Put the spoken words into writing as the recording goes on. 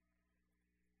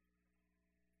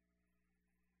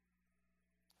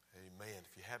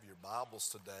have your Bibles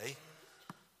today,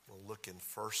 we'll look in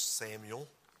 1 Samuel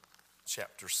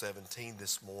chapter 17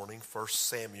 this morning. 1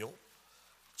 Samuel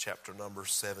chapter number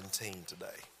 17 today.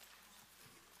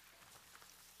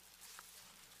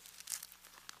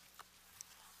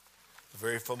 A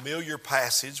very familiar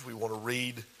passage we want to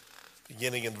read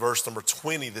beginning in verse number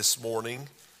 20 this morning.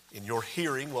 In your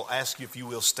hearing, we'll ask you if you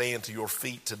will stand to your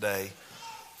feet today.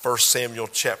 1 Samuel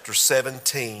chapter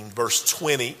 17 verse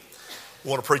 20. I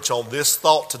want to preach on this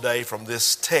thought today from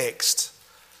this text.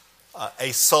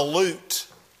 A salute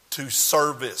to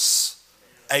service.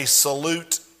 A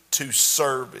salute to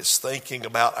service. Thinking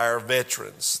about our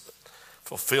veterans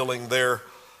fulfilling their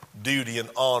duty and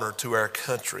honor to our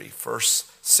country. 1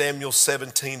 Samuel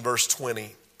 17 verse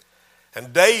 20.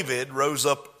 And David rose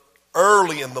up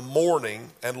early in the morning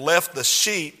and left the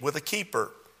sheep with a keeper,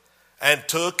 and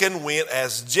took and went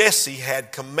as Jesse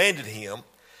had commanded him.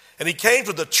 And he came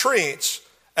to the trench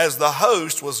as the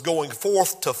host was going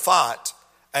forth to fight,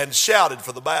 and shouted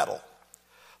for the battle.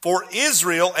 For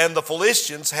Israel and the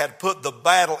Philistines had put the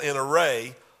battle in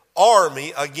array,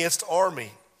 army against army.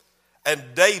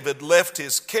 And David left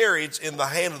his carriage in the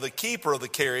hand of the keeper of the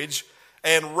carriage,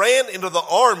 and ran into the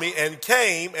army, and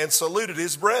came and saluted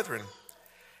his brethren.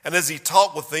 And as he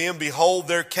talked with them, behold,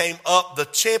 there came up the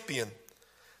champion,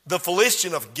 the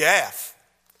Philistine of Gath,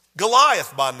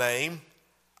 Goliath by name,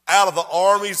 out of the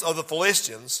armies of the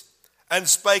Philistines, and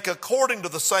spake according to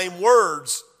the same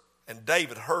words, and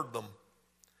David heard them.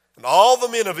 And all the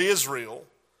men of Israel,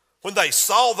 when they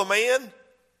saw the man,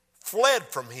 fled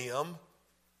from him,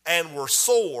 and were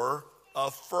sore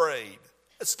afraid.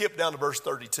 Let's skip down to verse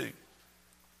 32.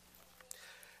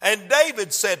 And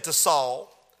David said to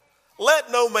Saul,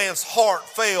 let no man's heart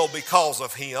fail because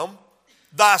of him.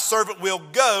 Thy servant will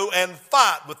go and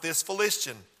fight with this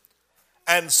Philistine.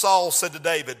 And Saul said to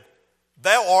David,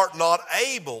 thou art not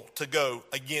able to go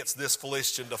against this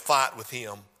Philistine to fight with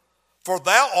him, for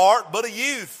thou art but a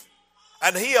youth,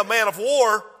 and he a man of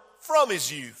war from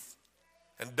his youth.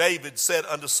 And David said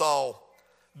unto Saul,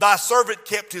 thy servant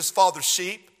kept his father's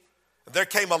sheep, and there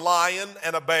came a lion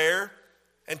and a bear,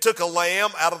 and took a lamb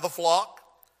out of the flock,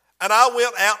 and I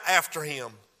went out after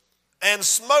him, and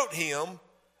smote him,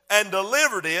 and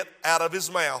delivered it out of his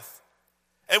mouth.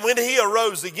 And when he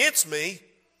arose against me,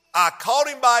 I caught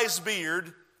him by his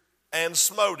beard, and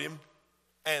smote him,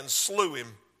 and slew him.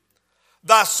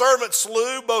 Thy servant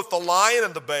slew both the lion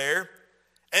and the bear,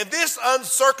 and this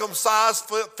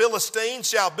uncircumcised Philistine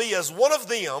shall be as one of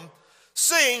them,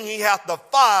 seeing he hath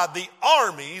defied the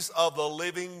armies of the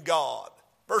living God.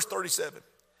 Verse 37.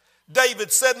 David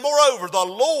said, moreover, the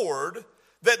Lord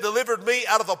that delivered me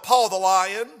out of the paw of the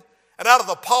lion and out of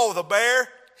the paw of the bear,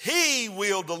 he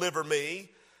will deliver me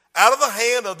out of the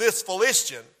hand of this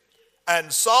Philistine.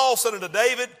 And Saul said unto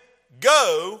David,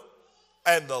 go,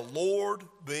 and the Lord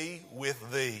be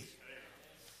with thee.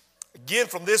 Again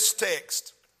from this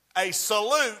text, a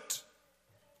salute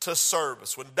to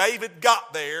service. When David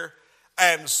got there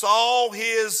and saw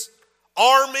his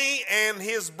army and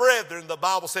his brethren, the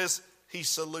Bible says he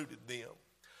saluted them.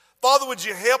 Father, would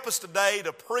you help us today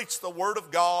to preach the word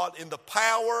of God in the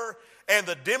power and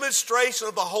the demonstration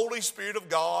of the Holy Spirit of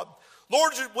God?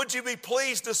 Lord, would you be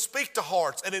pleased to speak to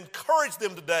hearts and encourage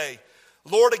them today,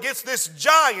 Lord, against this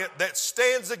giant that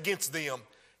stands against them.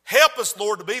 Help us,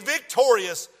 Lord, to be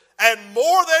victorious and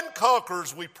more than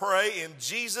conquerors, we pray in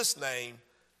Jesus' name.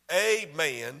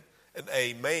 Amen and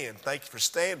amen. Thank you for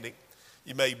standing.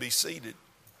 You may be seated.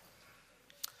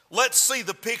 Let's see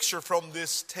the picture from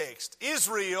this text.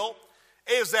 Israel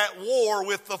is at war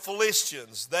with the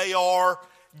Philistines. They are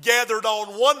gathered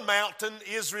on one mountain,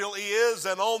 Israel is,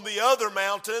 and on the other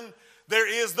mountain there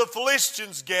is the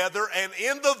Philistines gather, and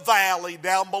in the valley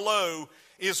down below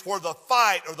is where the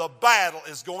fight or the battle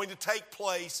is going to take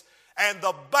place, and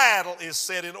the battle is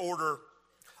set in order.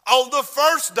 On the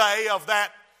first day of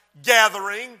that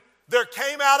gathering, there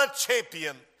came out a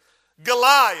champion,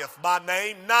 Goliath by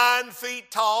name, 9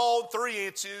 feet tall, 3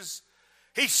 inches.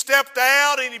 He stepped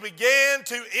out and he began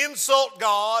to insult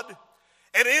God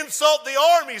and insult the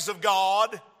armies of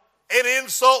God and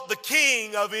insult the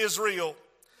king of Israel.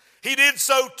 He did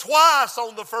so twice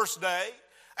on the first day,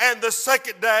 and the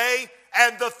second day,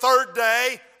 and the third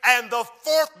day, and the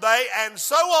fourth day, and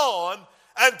so on,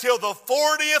 until the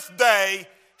 40th day,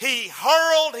 he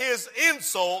hurled his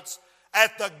insults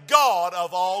at the God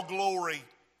of all glory.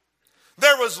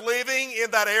 There was living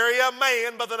in that area a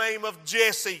man by the name of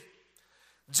Jesse.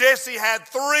 Jesse had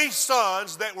 3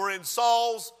 sons that were in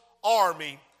Saul's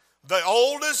army. The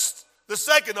oldest, the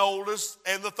second oldest,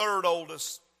 and the third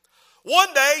oldest.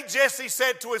 One day, Jesse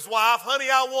said to his wife, honey,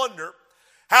 I wonder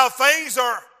how things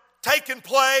are taking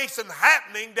place and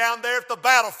happening down there at the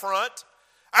battlefront.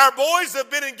 Our boys have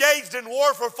been engaged in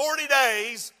war for 40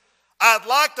 days. I'd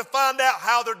like to find out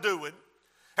how they're doing.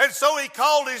 And so he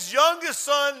called his youngest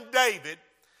son, David.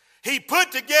 He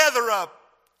put together a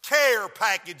care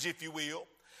package, if you will,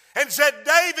 and said,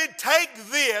 David, take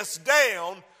this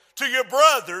down to your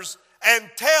brothers and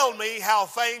tell me how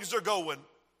things are going.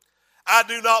 I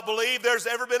do not believe there's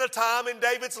ever been a time in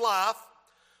David's life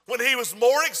when he was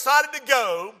more excited to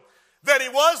go than he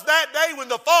was that day when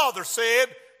the father said,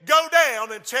 go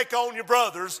down and check on your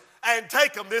brothers and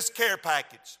take them this care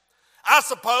package. I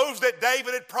suppose that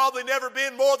David had probably never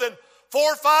been more than 4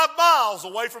 or 5 miles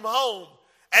away from home,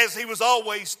 as he was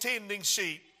always tending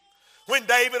sheep. When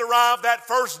David arrived that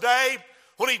first day,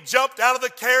 when he jumped out of the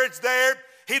carriage there,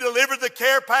 he delivered the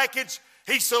care package,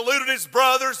 he saluted his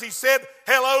brothers, he said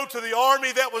hello to the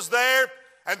army that was there,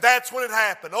 and that's when it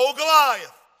happened. Old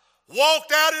Goliath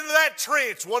walked out into that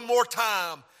trench one more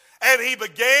time, and he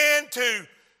began to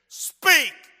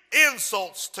speak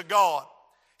insults to God.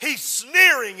 He's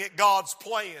sneering at God's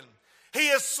plan. He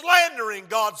is slandering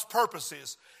God's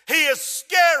purposes. He is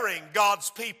scaring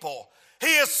God's people.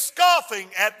 He is scoffing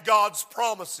at God's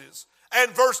promises.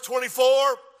 And verse 24,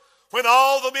 when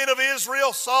all the men of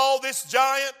Israel saw this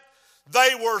giant,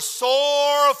 they were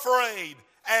sore afraid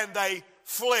and they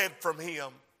fled from him.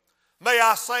 May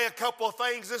I say a couple of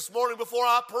things this morning before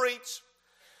I preach?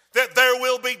 That there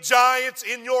will be giants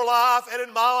in your life and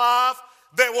in my life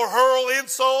that will hurl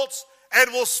insults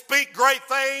and will speak great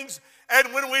things.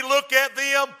 And when we look at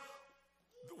them,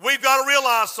 we've got to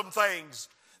realize some things.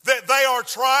 That they are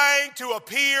trying to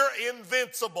appear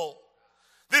invincible.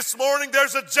 This morning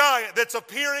there's a giant that's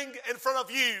appearing in front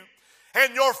of you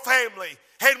and your family.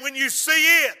 And when you see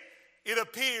it, it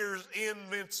appears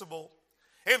invincible.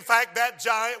 In fact, that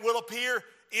giant will appear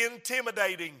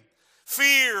intimidating.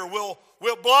 Fear will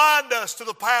blind us to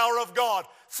the power of God.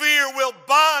 Fear will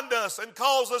bind us and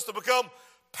cause us to become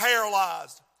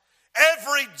paralyzed.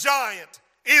 Every giant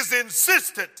is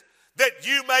insistent that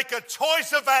you make a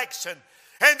choice of action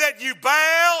and that you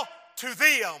bow to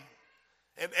them.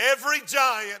 And every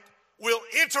giant will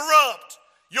interrupt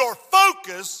your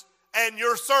focus and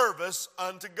your service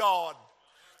unto God.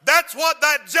 That's what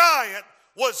that giant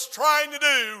was trying to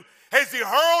do as he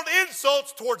hurled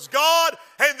insults towards God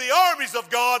and the armies of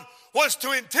God, was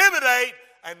to intimidate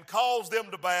and cause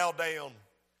them to bow down.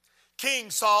 King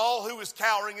Saul, who was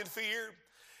cowering in fear,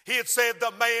 he had said,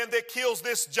 the man that kills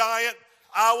this giant,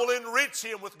 I will enrich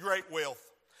him with great wealth.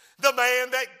 The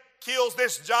man that kills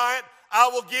this giant, I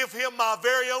will give him my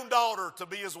very own daughter to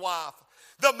be his wife.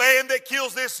 The man that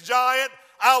kills this giant,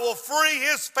 I will free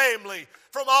his family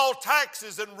from all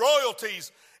taxes and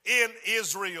royalties in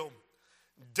Israel.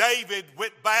 David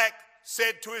went back,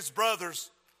 said to his brothers,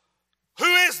 who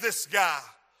is this guy?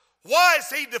 Why is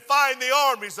he defying the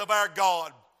armies of our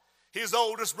God? His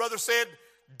oldest brother said,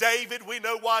 David, we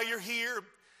know why you're here.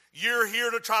 You're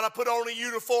here to try to put on a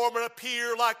uniform and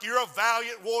appear like you're a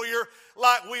valiant warrior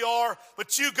like we are,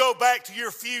 but you go back to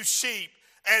your few sheep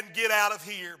and get out of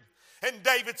here. And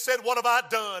David said, what have I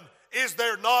done? Is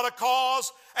there not a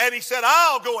cause? And he said,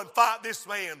 I'll go and fight this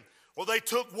man. Well, they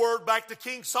took word back to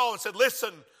King Saul and said,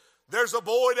 listen, there's a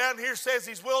boy down here says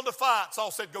he's willing to fight.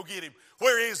 Saul said, go get him.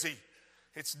 Where is he?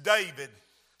 It's David.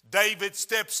 David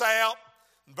steps out.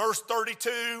 Verse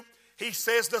 32, he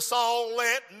says to Saul,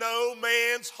 let no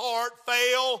man's heart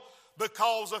fail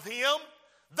because of him.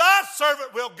 Thy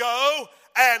servant will go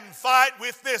and fight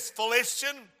with this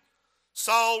Philistine.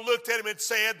 Saul looked at him and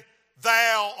said,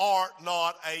 thou art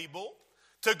not able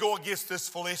to go against this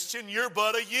Philistine. You're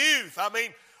but a youth. I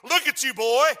mean, look at you,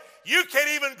 boy. You can't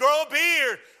even grow a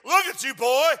beard. Look at you,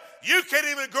 boy. You can't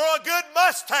even grow a good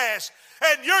mustache.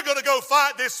 And you're going to go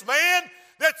fight this man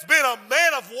that's been a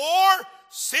man of war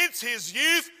since his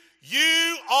youth.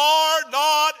 You are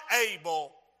not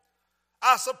able.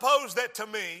 I suppose that to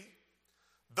me,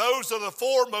 those are the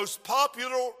 4 most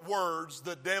popular words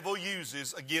the devil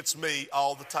uses against me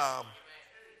all the time.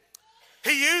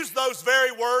 He used those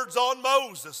very words on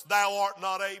Moses, thou art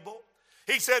not able.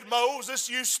 He said, Moses,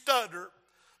 you stutter.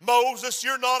 Moses,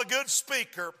 you're not a good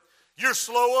speaker. You're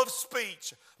slow of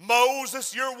speech.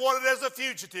 Moses, you're wanted as a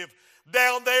fugitive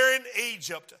down there in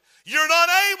Egypt. You're not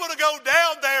able to go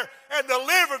down there and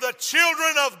deliver the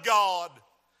children of God.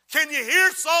 Can you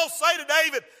hear Saul say to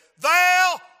David,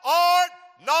 thou art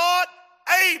not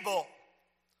able?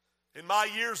 In my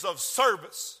years of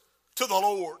service to the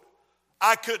Lord,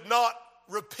 I could not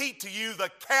repeat to you the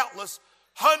countless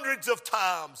hundreds of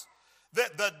times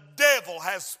that the devil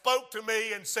has spoke to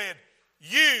me and said,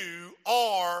 you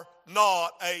are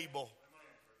not able.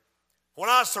 When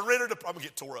I surrendered to, I'm going to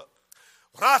get tore up.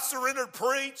 When I surrendered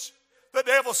preach, the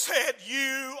devil said,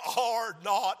 you are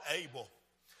not able.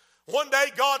 One day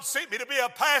God sent me to be a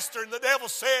pastor, and the devil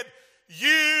said,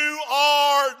 you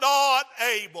are not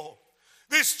able.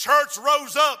 This church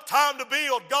rose up, time to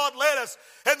build. God led us,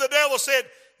 and the devil said,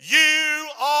 you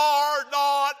are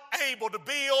not able to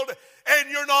build, and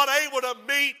you're not able to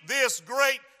meet this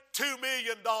great $2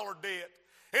 million debt.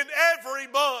 And every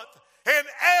month and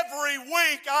every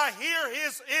week I hear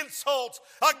his insults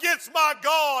against my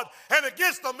God and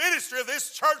against the ministry of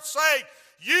this church saying,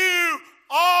 you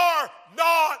are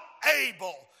not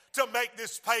able to make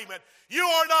this payment. You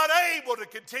are not able to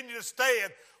continue to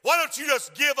stand. Why don't you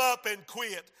just give up and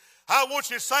quit? I want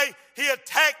you to say, he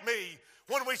attacked me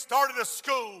when we started a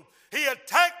school. He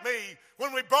attacked me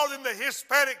when we brought in the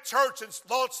Hispanic church and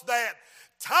launched that.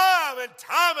 Time and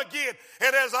time again.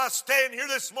 And as I stand here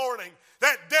this morning,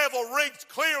 that devil rings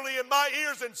clearly in my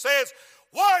ears and says,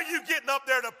 why are you getting up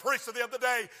there to preach to them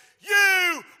today?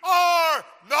 You are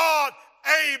not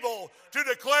able to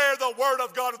declare the word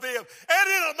of God to them. And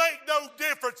it'll make no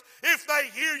difference if they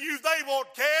hear you, they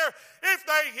won't care. If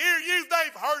they hear you,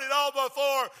 they've heard it all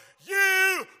before.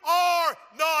 You are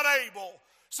not able.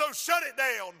 So shut it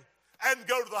down and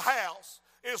go to the house,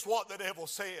 is what the devil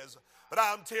says. But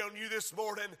I'm telling you this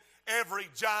morning, every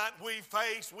giant we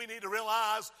face, we need to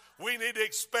realize we need to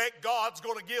expect God's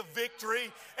going to give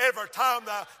victory. Every time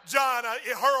the giant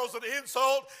hurls an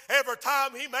insult, every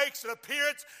time he makes an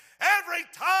appearance, every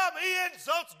time he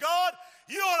insults God,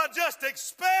 you ought to just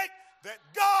expect that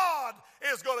God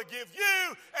is going to give you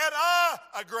and I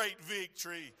a great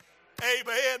victory.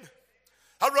 Amen.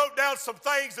 I wrote down some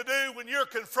things to do when you're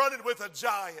confronted with a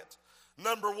giant.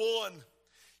 Number one,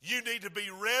 you need to be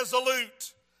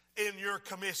resolute in your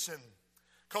commission,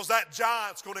 because that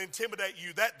giant's going to intimidate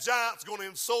you. That giant's going to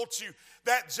insult you.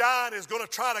 That giant is going to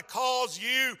try to cause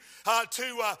you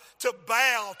to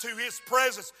bow to his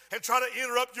presence and try to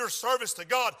interrupt your service to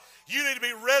God. You need to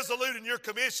be resolute in your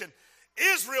commission.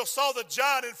 Israel saw the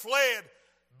giant and fled,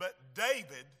 but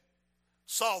David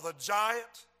saw the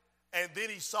giant and then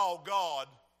he saw God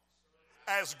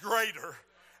as greater,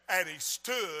 and he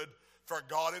stood for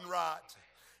God and right.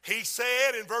 He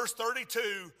said in verse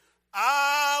 32,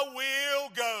 I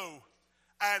will go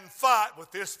and fight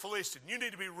with this Philistine. You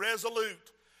need to be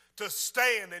resolute to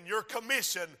stand in your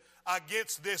commission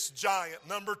against this giant.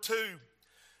 Number two,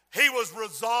 he was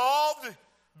resolved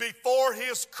before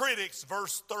his critics.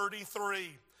 Verse 33,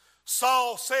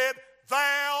 Saul said,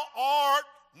 thou art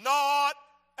not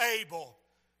able.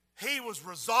 He was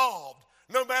resolved.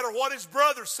 No matter what his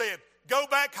brother said, go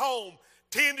back home,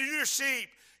 tend to your sheep.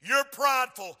 You're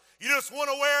prideful. You just want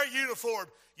to wear a uniform.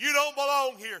 You don't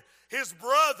belong here. His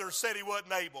brother said he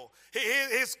wasn't able.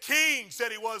 His king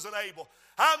said he wasn't able.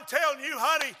 I'm telling you,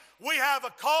 honey, we have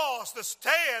a cause to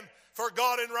stand for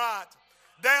God and right.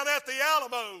 Down at the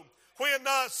Alamo, when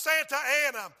Santa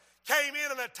Anna came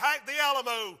in and attacked the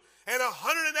Alamo, and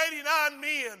 189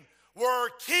 men were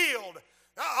killed.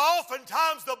 Now,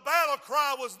 oftentimes the battle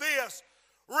cry was this,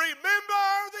 remember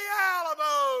the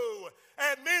Alamo.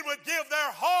 And men would give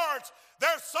their hearts,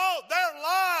 their soul, their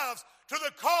lives to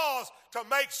the cause to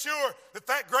make sure that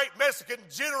that great Mexican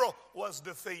general was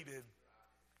defeated.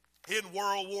 In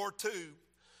World War II,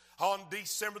 on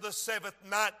December the 7th,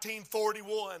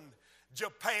 1941,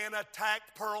 Japan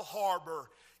attacked Pearl Harbor,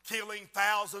 killing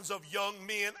thousands of young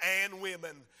men and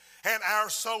women. And our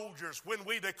soldiers, when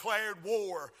we declared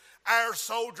war, our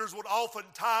soldiers would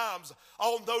oftentimes,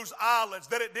 on those islands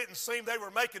that it didn't seem they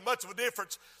were making much of a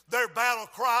difference, their battle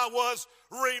cry was,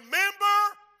 remember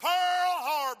Pearl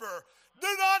Harbor. Do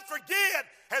not forget.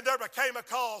 And there became a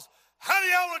cause.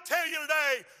 Honey, I want to tell you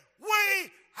today,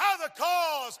 we have a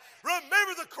cause.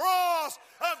 Remember the cross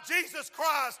of Jesus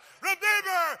Christ.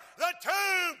 Remember the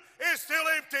tomb is still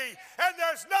empty. And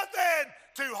there's nothing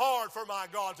too hard for my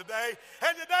God today.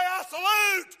 And today I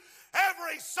salute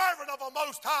every servant of a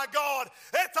Most High God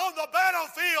that's on the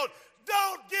battlefield.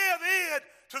 Don't give in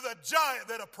to the giant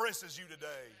that oppresses you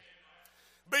today.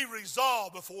 Be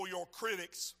resolved before your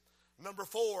critics. Number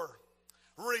four,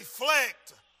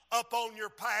 reflect upon your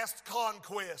past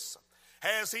conquests.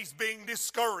 As he's being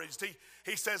discouraged,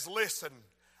 he says, listen,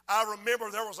 I remember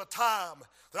there was a time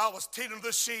that I was tending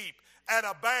the sheep and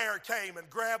a bear came and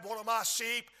grabbed one of my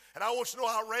sheep. And I want you to know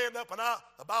I ran up and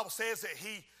the Bible says that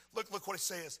look what it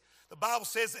says. The Bible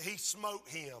says that he smote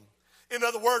him. In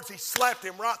other words, he slapped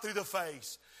him right through the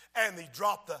face and he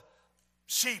dropped the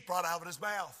sheep right out of his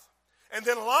mouth. And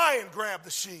then a lion grabbed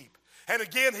the sheep. And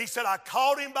again, he said, I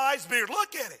caught him by his beard.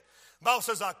 Look at it. The Bible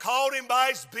says, I caught him by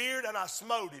his beard and I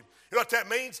smote him. You know what that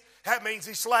means? That means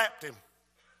he slapped him.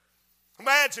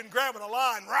 Imagine grabbing a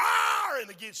lion, roaring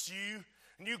against you,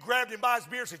 and you grabbed him by his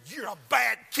beard and said, "You're a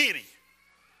bad kitty."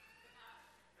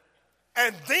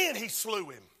 And then he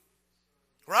slew him.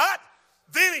 Right?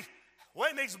 Then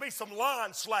it needs to be some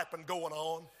line slapping going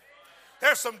on.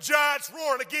 There's some giants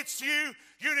roaring against you.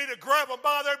 You need to grab them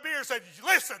by their beard and say,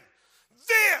 "Listen,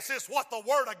 this is what the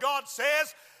Word of God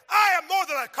says. I am more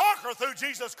than a conqueror through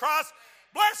Jesus Christ.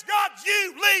 Bless God,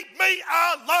 you leave me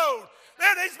alone."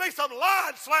 There needs to be some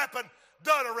line slapping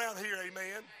done around here,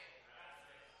 amen.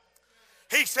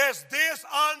 He says, "This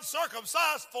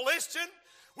uncircumcised Philistine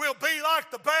will be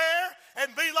like the bear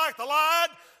and be like the lion.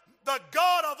 The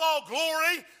God of all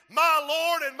glory, my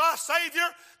Lord and my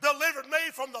Savior, delivered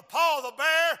me from the paw of the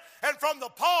bear and from the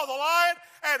paw of the lion,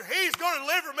 and he's going to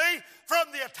deliver me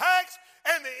from the attacks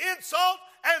and the insult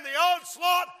and the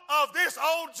onslaught of this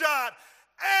old giant."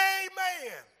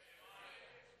 Amen.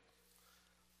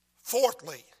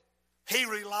 Fourthly, he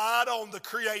relied on the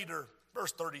Creator.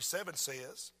 Verse 37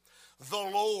 says, "The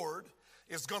Lord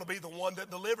is going to be the one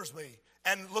that delivers me."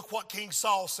 And look what King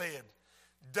Saul said.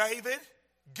 "David,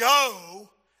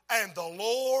 go, and the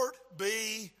Lord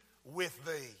be with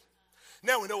thee."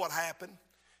 Now we know what happened.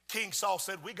 King Saul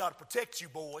said, "We got to protect you,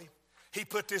 boy." He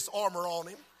put this armor on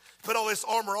him. Put all this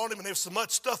armor on him, and there was so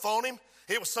much stuff on him.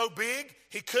 It was so big,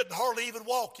 he couldn't hardly even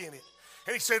walk in it.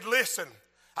 And he said, "Listen,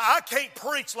 I can't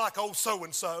preach like old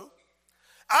so-and-so.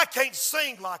 I can't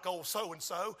sing like old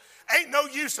so-and-so. Ain't no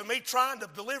use in me trying to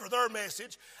deliver their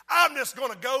message. I'm just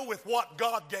going to go with what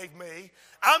God gave me.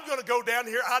 I'm going to go down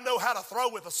here. I know how to throw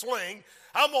with a sling.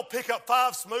 I'm going to pick up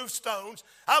 5 smooth stones.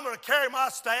 I'm going to carry my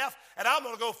staff, and I'm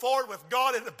going to go forward with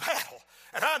God into battle."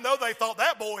 And I know they thought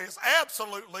that boy is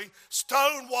absolutely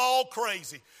stonewall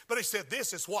crazy. But he said,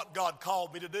 "This is what God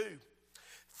called me to do."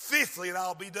 Fifthly, and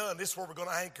I'll be done, this is where we're going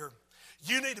to anchor.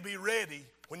 You need to be ready.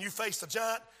 When you face a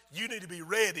giant, you need to be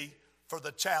ready for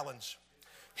the challenge.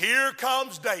 Here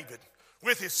comes David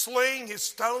with his sling, his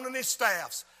stone, and his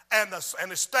staffs, and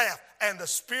his staff, and the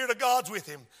Spirit of God's with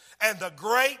him. And the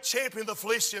great champion of the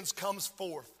Philistines comes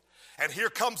forth. And here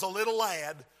comes a little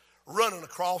lad running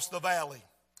across the valley.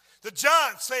 The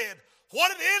giant said,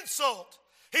 "What an insult."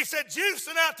 He said, "You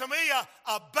sent out to me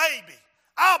a baby.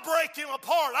 I'll break him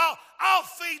apart. I'll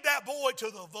feed that boy to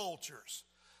the vultures."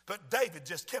 But David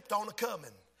just kept on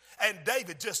a-coming. And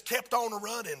David just kept on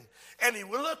a-running. And he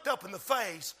looked up in the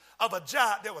face of a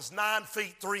giant that was 9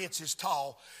 feet 3 inches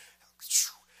tall.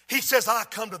 He says, "I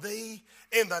come to thee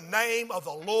in the name of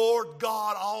the Lord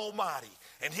God Almighty."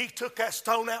 And he took that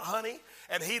stone out, honey,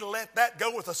 and he let that go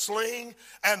with a sling,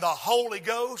 and the Holy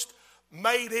Ghost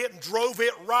made it and drove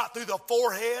it right through the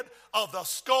forehead of the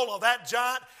skull of that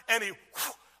giant, and he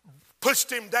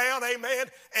pushed him down,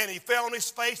 amen, and he fell on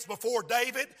his face before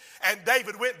David, and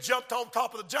David went and jumped on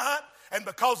top of the giant, and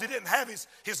because he didn't have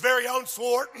his very own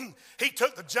sword, he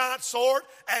took the giant's sword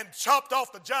and chopped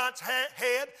off the giant's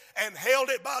head and held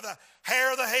it by the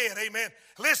hair of the head, amen.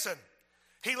 Listen,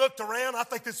 he looked around. I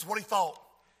think this is what he thought.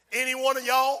 Any one of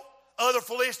y'all, other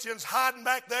Philistines hiding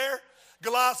back there,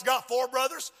 Goliath's got 4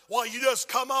 brothers. Well, you just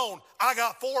come on. I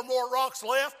got 4 more rocks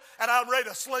left, and I'm ready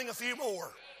to sling a few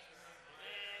more.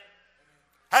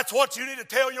 That's what you need to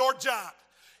tell your giant.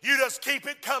 You just keep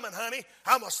it coming, honey.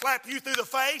 I'm going to slap you through the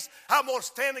face. I'm going to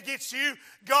stand against you.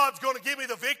 God's going to give me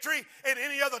the victory. And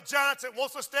any other giants that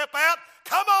wants to step out,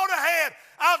 come on ahead.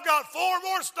 I've got 4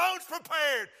 more stones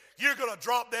prepared. You're going to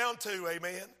drop down too,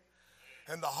 amen.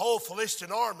 And the whole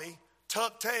Philistine army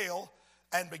tucked tail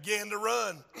and began to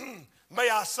run. May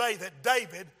I say that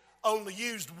David only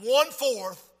used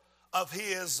 1/4 of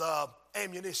his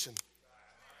ammunition.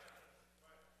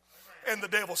 And the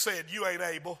devil said, "You ain't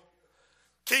able."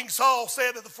 King Saul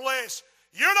said to the flesh,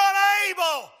 "You're not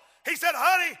able." He said,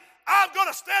 "Honey, I'm going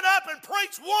to stand up and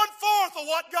preach 1/4 of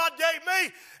what God gave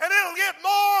me, and it'll get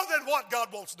more than what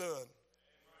God wants done."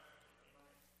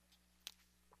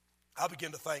 I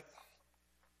begin to think,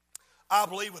 I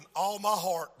believe with all my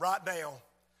heart right now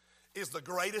is the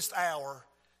greatest hour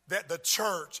that the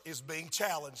church is being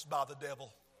challenged by the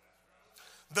devil.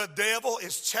 The devil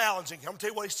is challenging. I'm going to tell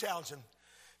you what he's challenging.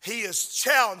 He is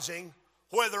challenging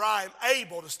whether I am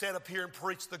able to stand up here and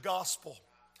preach the gospel.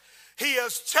 He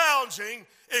is challenging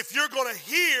if you're going to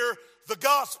hear the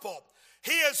gospel.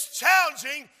 He is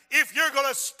challenging if you're going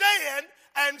to stand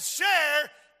and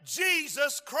share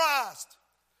Jesus Christ.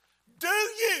 Do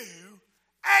you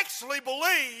actually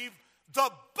believe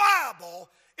the Bible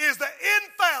is the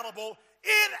infallible,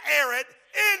 inerrant,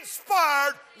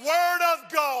 inspired Word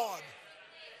of God?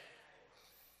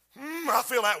 I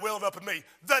feel that welled up in me.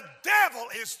 The devil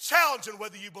is challenging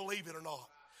whether you believe it or not.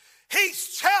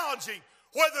 He's challenging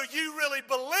whether you really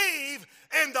believe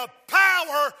in the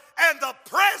power and the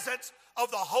presence of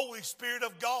the Holy Spirit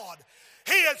of God.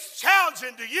 He is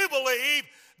challenging, do you believe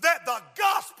that the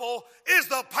gospel is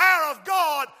the power of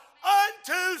God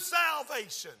unto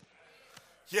salvation?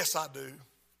 Yes, I do.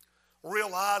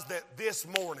 Realize that this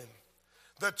morning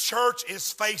the church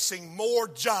is facing more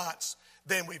giants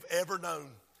than we've ever known.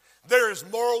 There is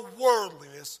more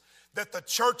worldliness that the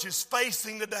church is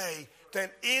facing today than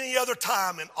any other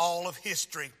time in all of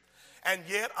history. And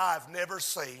yet I've never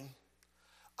seen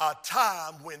a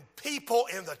time when people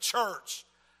in the church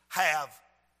have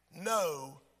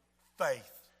no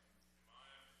faith.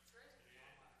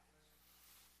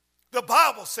 The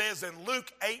Bible says in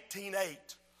Luke 18:8,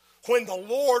 when the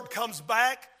Lord comes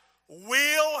back,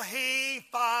 will he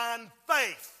find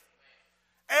faith?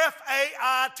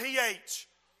 Faith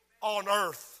on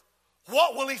earth.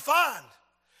 What will he find?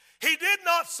 He did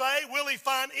not say, will he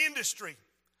find industry?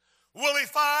 Will he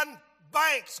find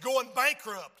banks going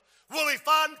bankrupt? Will he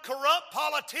find corrupt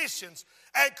politicians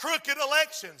and crooked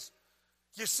elections?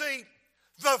 You see,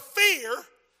 the fear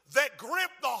that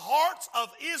gripped the hearts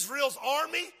of Israel's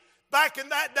army back in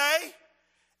that day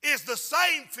is the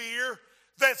same fear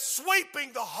that's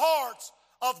sweeping the hearts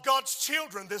of God's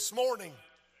children this morning.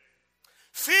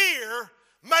 Fear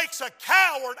makes a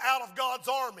coward out of God's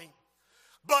army,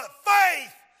 but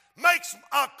faith makes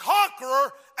a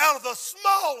conqueror out of the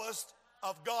smallest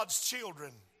of God's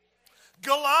children.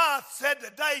 Goliath said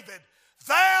to David,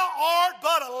 thou art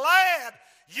but a lad,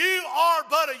 you are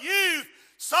but a youth.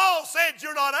 Saul said,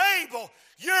 you're not able,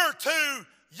 you're too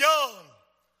young.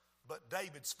 But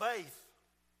David's faith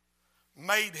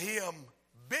made him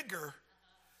bigger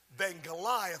than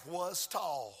Goliath was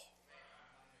tall.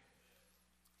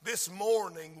 This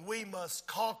morning we must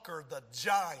conquer the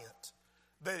giant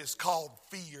that is called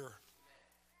fear.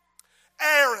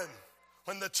 Aaron,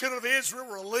 when the children of Israel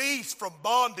were released from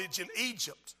bondage in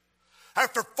Egypt,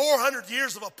 after 400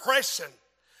 years of oppression,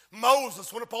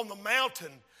 Moses went up on the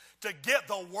mountain to get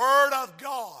the word of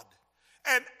God.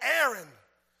 And Aaron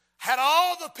had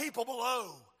all the people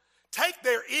below take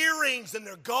their earrings and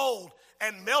their gold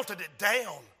and melted it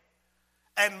down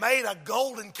and made a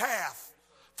golden calf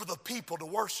for the people to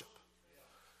worship.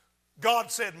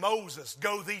 God said, Moses,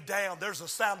 go thee down. There's a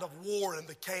sound of war in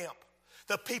the camp.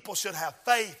 The people should have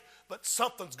faith, but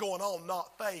something's going on,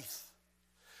 not faith.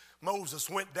 Moses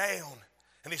went down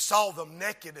and he saw them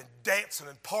naked and dancing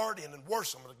and partying and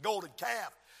worshiping with a golden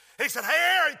calf. He said,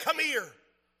 hey, Aaron, come here.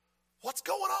 What's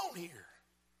going on here?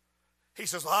 He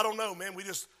says, well, I don't know, man. We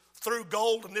just threw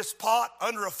gold in this pot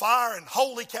under a fire, and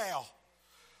holy cow.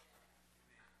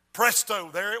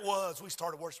 Presto, there it was. We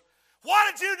started worshiping.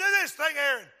 Why did you do this thing,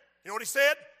 Aaron? You know what he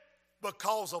said?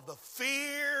 Because of the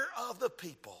fear of the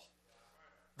people.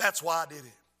 That's why I did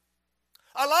it.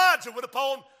 Elijah went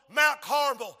upon Mount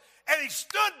Carmel, and he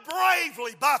stood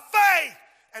bravely by faith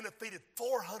and defeated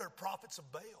 400 prophets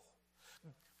of Baal.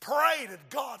 Prayed, and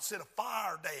God sent a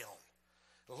fire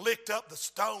down, licked up the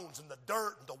stones and the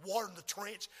dirt and the water in the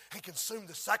trench and consumed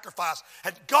the sacrifice.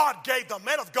 And God gave the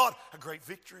man of God a great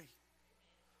victory.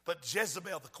 But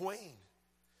Jezebel, the queen,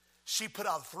 she put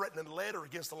out a threatening letter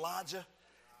against Elijah.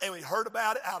 And when he heard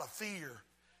about it, out of fear,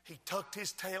 he tucked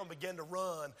his tail and began to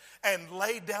run and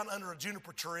laid down under a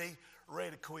juniper tree,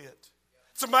 ready to quit.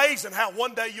 It's amazing how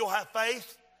one day you'll have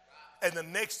faith, and the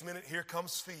next minute here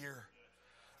comes fear.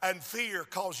 And fear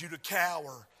calls you to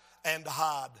cower and to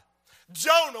hide.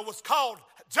 Jonah was called,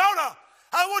 Jonah,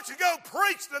 I want you to go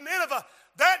preach to Nineveh,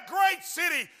 that great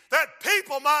city, that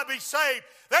people might be saved,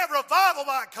 that revival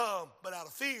might come. But out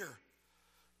of fear,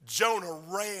 Jonah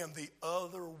ran the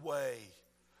other way.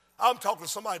 I'm talking to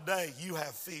somebody today, you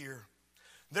have fear.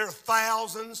 There are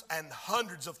thousands and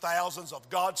hundreds of thousands of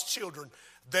God's children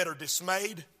that are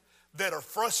dismayed, that are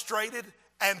frustrated,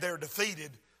 and they're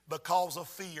defeated because of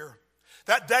fear.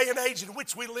 That day and age in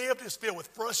which we lived is filled with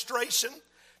frustration,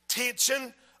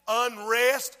 tension,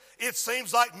 unrest. It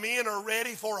seems like men are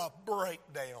ready for a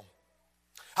breakdown.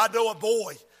 I know a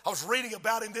boy, I was reading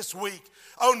about him this week,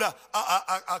 owned a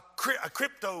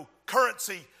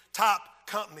cryptocurrency type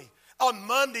company. On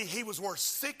Monday, he was worth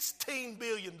 $16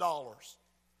 billion.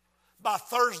 By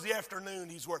Thursday afternoon,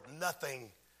 he's worth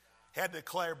nothing. Had to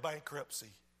declare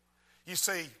bankruptcy. You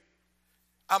see,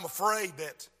 I'm afraid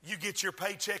that you get your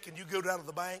paycheck and you go down to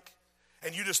the bank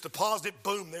and you just deposit it,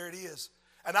 boom, there it is.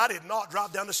 And I did not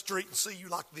drive down the street and see you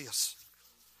like this.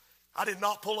 I did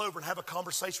not pull over and have a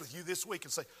conversation with you this week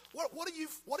and say, what are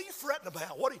you fretting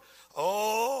about?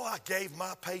 I gave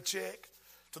my paycheck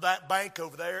to that bank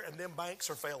over there, and them banks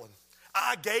are failing.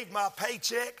 I gave my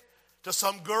paycheck to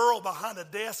some girl behind a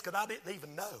desk that I didn't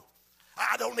even know.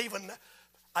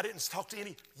 I didn't talk to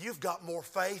any. You've got more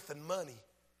faith and money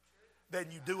than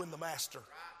you do in the master.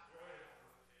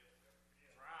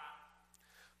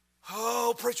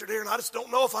 Oh, Preacher Darren, I just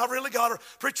don't know if I really got her.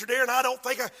 Preacher Darren, I don't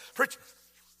think I. Preacher,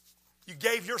 you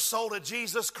gave your soul to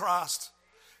Jesus Christ.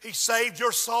 He saved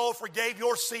your soul, forgave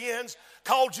your sins,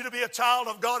 called you to be a child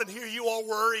of God, and here you are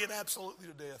worrying absolutely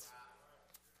to death.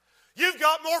 You've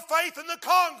got more faith in the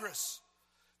Congress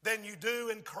than you do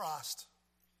in Christ.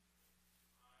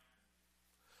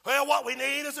 Well, what we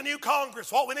need is a new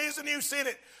Congress. What we need is a new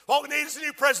Senate. What we need is a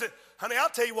new president. Honey, I'll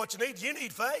tell you what you need. You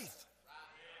need faith.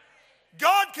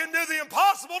 God can do the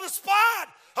impossible despite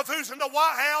of who's in the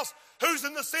White House, who's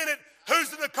in the Senate,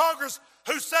 who's in the Congress,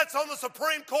 who sits on the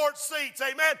Supreme Court seats.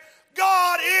 Amen.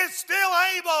 God is still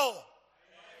able.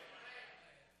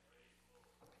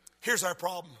 Here's our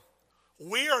problem.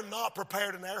 We are not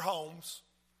prepared in our homes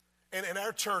and in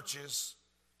our churches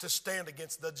to stand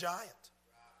against the giant.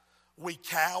 We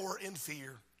cower in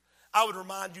fear. I would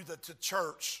remind you that the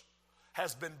church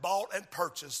has been bought and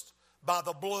purchased by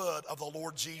the blood of the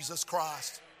Lord Jesus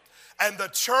Christ. And the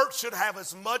church should have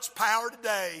as much power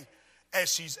today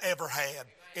as she's ever had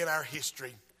in our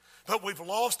history. But we've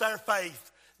lost our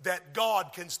faith that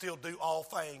God can still do all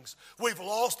things. We've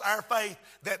lost our faith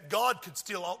that God could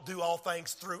still do all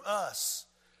things through us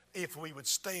if we would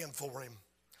stand for him.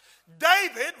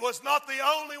 David was not the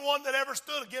only one that ever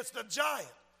stood against a giant.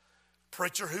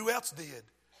 Preacher, who else did?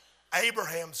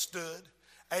 Abraham stood.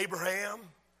 Abraham,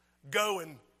 go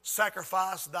and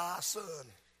sacrifice thy son.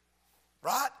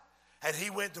 Right? And he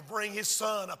went to bring his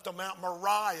son up to Mount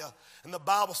Moriah. And the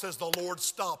Bible says the Lord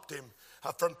stopped him.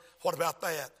 What about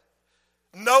that?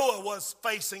 Noah was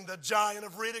facing the giant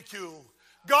of ridicule.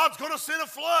 God's going to send a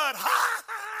flood. Ha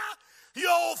ha! You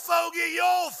old fogey, you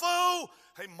old fool.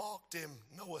 They mocked him.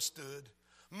 Noah stood.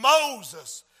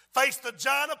 Moses faced the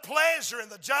giant of pleasure and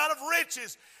the giant of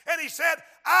riches. And he said,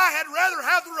 I had rather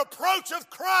have the reproach of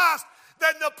Christ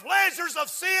than the pleasures of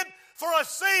sin for a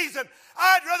season.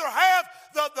 I'd rather have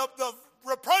the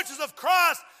reproaches of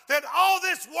Christ than all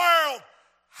this world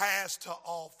has to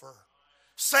offer.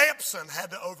 Samson had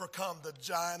to overcome the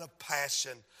giant of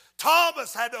passion.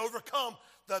 Thomas had to overcome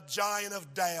the giant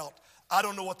of doubt. I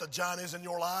don't know what the giant is in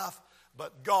your life,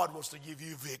 but God wants to give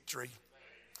you victory.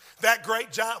 That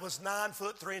great giant was 9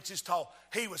 foot 3 inches tall.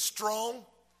 He was strong,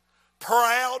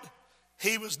 proud.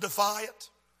 He was defiant.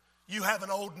 You have an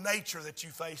old nature that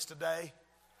you face today.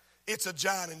 It's a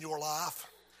giant in your life.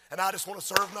 And I just want to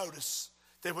serve notice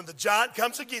that when the giant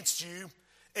comes against you,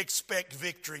 expect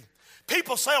victory.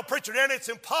 People say, oh, preacher, Darren, it's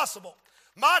impossible.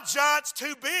 My giant's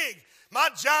too big. My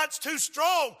giant's too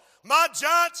strong. My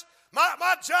giants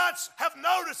have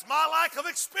noticed my lack of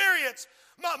experience,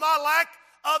 my lack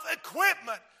of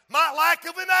equipment, my lack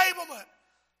of enablement.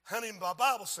 Honey, my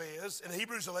Bible says in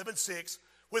Hebrews 11:6,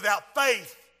 without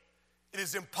faith, it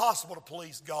is impossible to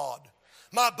please God.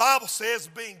 My Bible says,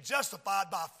 being justified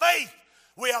by faith,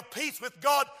 we have peace with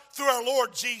God through our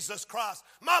Lord Jesus Christ.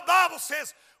 My Bible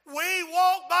says, we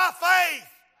walk by faith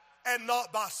and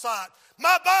not by sight.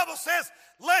 My Bible says,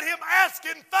 let him ask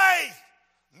in faith,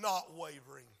 not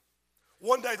wavering.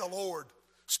 One day the Lord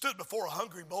stood before a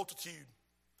hungry multitude,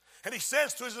 and he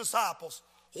says to his disciples,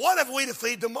 what have we to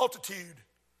feed the multitude?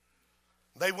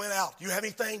 They went out. You have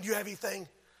anything? Do you have anything?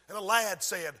 And a lad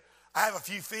said, I have a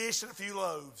few fish and a few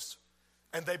loaves.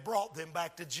 And they brought them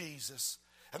back to Jesus.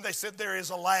 And they said, there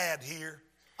is a lad here.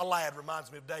 A lad reminds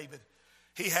me of David.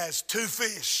 He has 2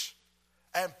 fish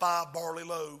and 5 barley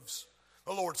loaves.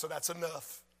 The Lord said, that's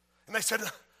enough. And they said,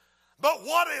 but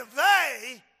what if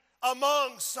they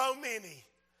among so many?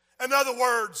 In other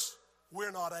words,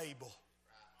 we're not able.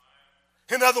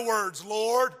 In other words,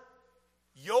 Lord,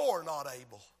 you're not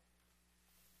able.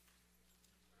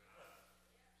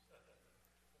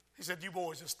 He said, you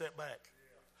boys just step back.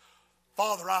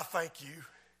 Father, I thank you.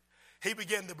 He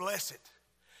began to bless it.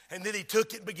 And then he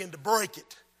took it and began to break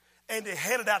it. And he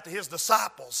handed out to his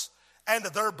disciples. And to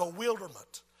their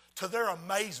bewilderment, to their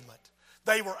amazement,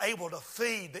 they were able to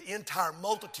feed the entire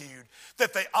multitude,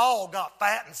 that they all got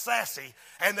fat and sassy.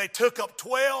 And they took up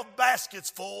 12 baskets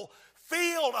full,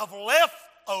 filled of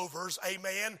leftovers,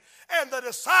 amen. And the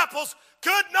disciples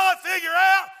could not figure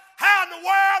out how in the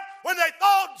world, when they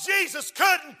thought Jesus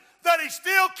couldn't, that he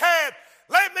still can.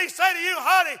 Let me say to you,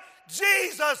 honey,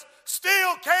 Jesus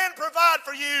still can provide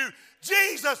for you.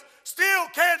 Jesus still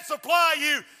can supply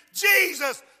you.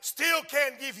 Jesus still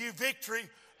can give you victory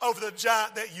over the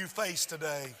giant that you face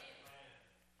today.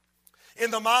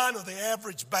 In the mind of the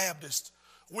average Baptist,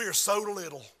 we're so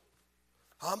little.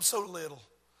 I'm so little.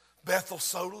 Bethel's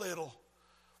so little.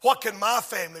 What can my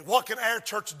family, what can our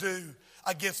church do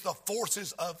against the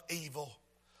forces of evil?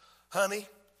 Honey,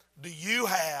 do you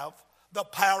have the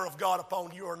power of God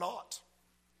upon you or not?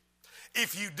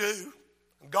 If you do,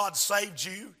 God saved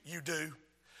you, you do,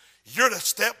 you're to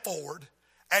step forward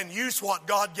and use what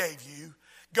God gave you.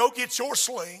 Go get your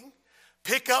sling,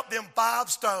 pick up them 5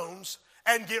 stones,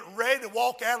 and get ready to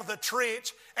walk out of the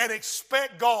trench and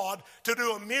expect God to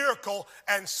do a miracle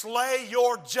and slay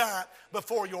your giant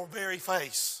before your very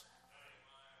face.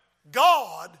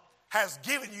 God has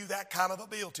given you that kind of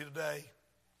ability today.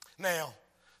 Now,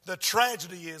 the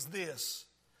tragedy is this,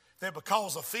 that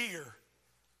because of fear,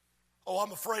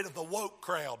 I'm afraid of the woke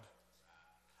crowd.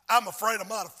 I'm afraid I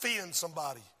might offend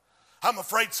somebody. I'm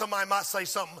afraid somebody might say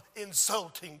something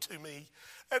insulting to me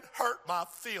and hurt my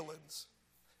feelings.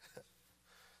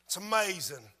 It's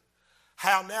amazing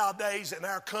how nowadays in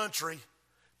our country,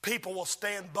 people will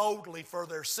stand boldly for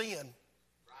their sin.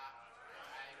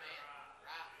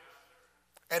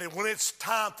 And when it's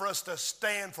time for us to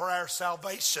stand for our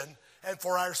salvation and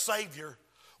for our Savior,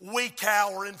 we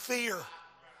cower in fear.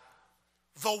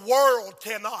 The world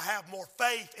cannot have more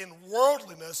faith in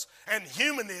worldliness and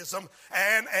humanism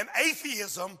and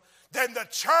atheism than the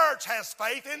church has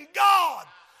faith in God.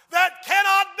 That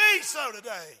cannot be so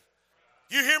today.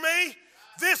 You hear me?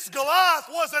 This Goliath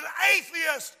was an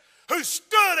atheist who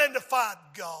stood and defied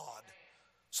God.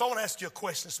 So I want to ask you a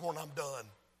question this morning. I'm done.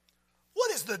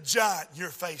 What is the giant you're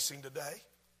facing today?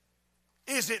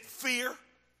 Is it fear?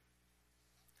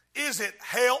 Is it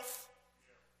health?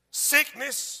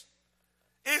 Sickness?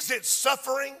 Is it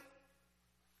suffering?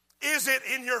 Is it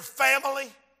in your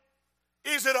family?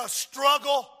 Is it a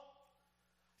struggle?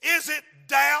 Is it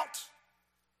doubt?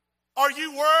 Are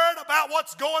you worried about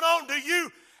what's going on? Do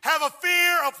you have a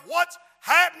fear of what's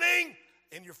happening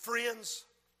in your friends?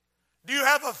 Do you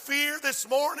have a fear this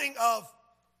morning of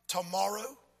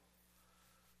tomorrow?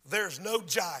 There's no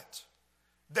giant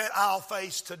that I'll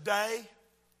face today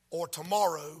or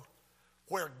tomorrow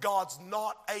where God's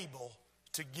not able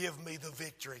to give me the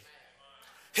victory.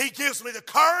 He gives me the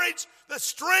courage, the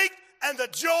strength, and the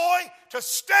joy to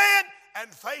stand and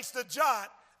face the giant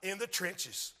in the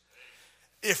trenches.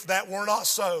 If that were not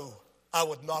so, I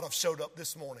would not have showed up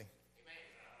this morning.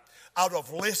 I would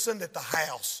have listened at the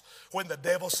house when the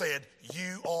devil said,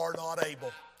 you are not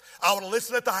able. I would have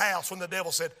listened at the house when the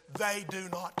devil said, they do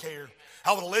not care.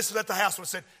 I would have listened at the house when it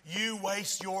said, you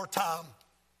waste your time.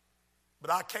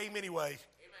 But I came anyway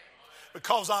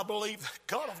because I believe the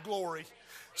God of glory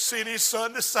sent his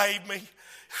son to save me.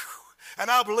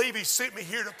 And I believe he sent me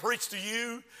here to preach to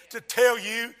you, to tell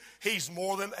you he's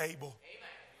more than able.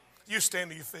 You stand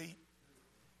to your feet.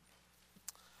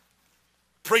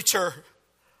 Preacher,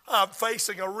 I'm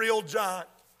facing a real giant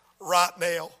right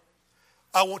now.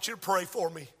 I want you to pray for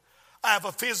me. I have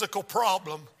a physical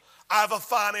problem. I have a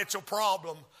financial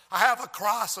problem. I have a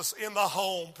crisis in the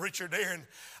home, Preacher Darren.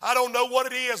 I don't know what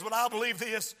it is, but I believe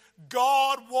this.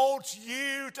 God wants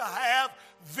you to have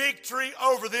victory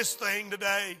over this thing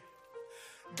today.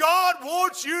 God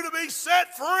wants you to be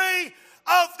set free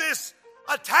of this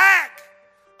attack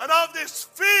and of this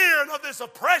fear and of this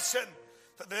oppression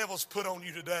that the devil's put on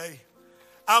you today.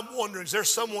 I'm wondering, is there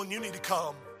someone you need to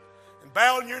come and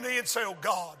bow on your knee and say, oh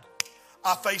God,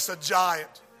 I face a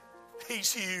giant.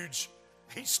 He's huge.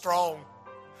 He's strong.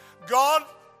 God,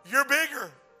 you're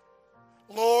bigger.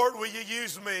 Lord, will you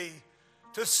use me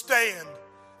to stand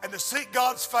and to seek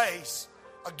God's face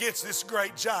against this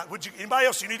great giant? Would you? Anybody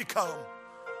else, you need to come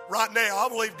right now. I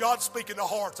believe God's speaking to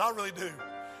hearts. I really do.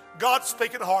 God's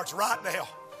speaking to hearts right now.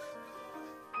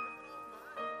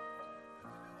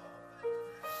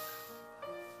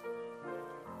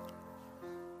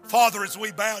 Father, as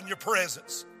we bow in your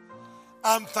presence,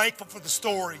 I'm thankful for the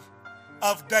story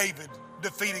of David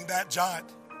defeating that giant.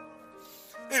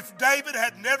 If David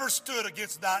had never stood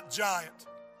against that giant,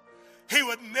 he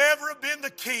would never have been the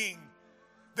king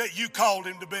that you called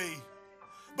him to be.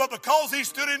 But because he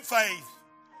stood in faith,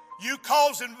 you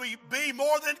caused him to be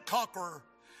more than conqueror,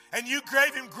 and you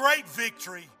gave him great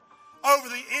victory over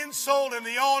the insult and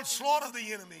the onslaught of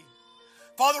the enemy.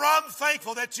 Father, I'm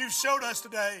thankful that you showed us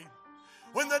today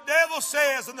when the devil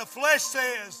says and the flesh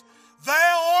says,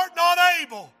 thou art not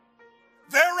able.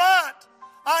 They're right.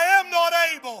 I am not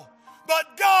able.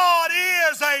 But God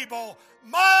is able.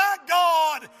 My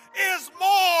God is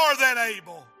more than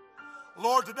able.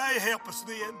 Lord, today help us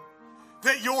then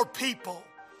that your people,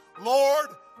 Lord,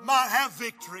 might have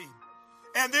victory.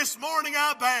 And this morning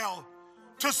I bow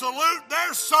to salute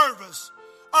their service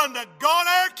unto God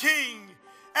our King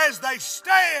as they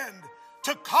stand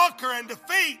to conquer and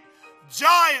defeat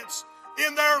giants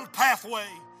in their pathway.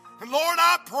 And Lord,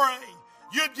 I pray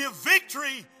you'd give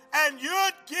victory and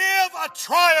you'd give a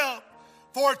triumph.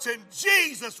 For it's in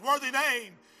Jesus' worthy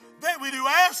name that we do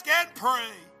ask and pray.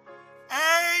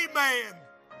 Amen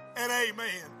and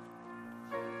amen.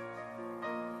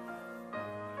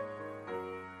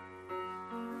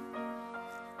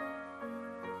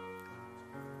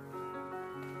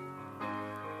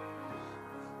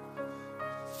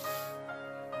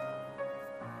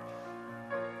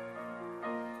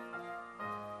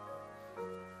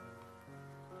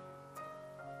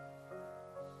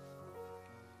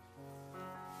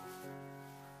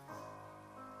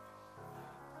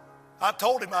 I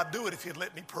told him I'd do it if he'd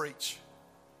let me preach.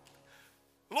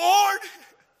 Lord,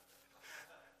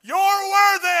 you're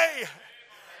worthy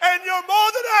and you're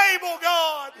more than able,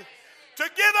 God, to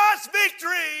give us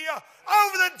victory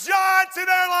over the giants in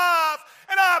our life.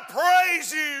 And I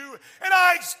praise you and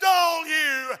I extol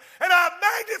you and I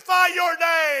magnify your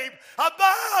name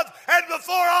above and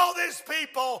before all this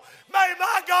people. May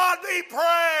my God be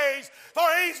praised, for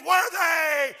he's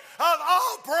worthy of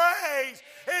all praise.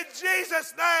 In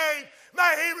Jesus' name,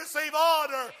 may he receive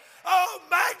honor. Oh,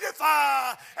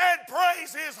 magnify and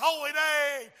praise his holy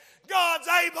name. God's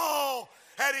able,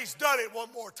 and he's done it one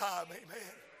more time.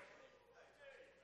 Amen.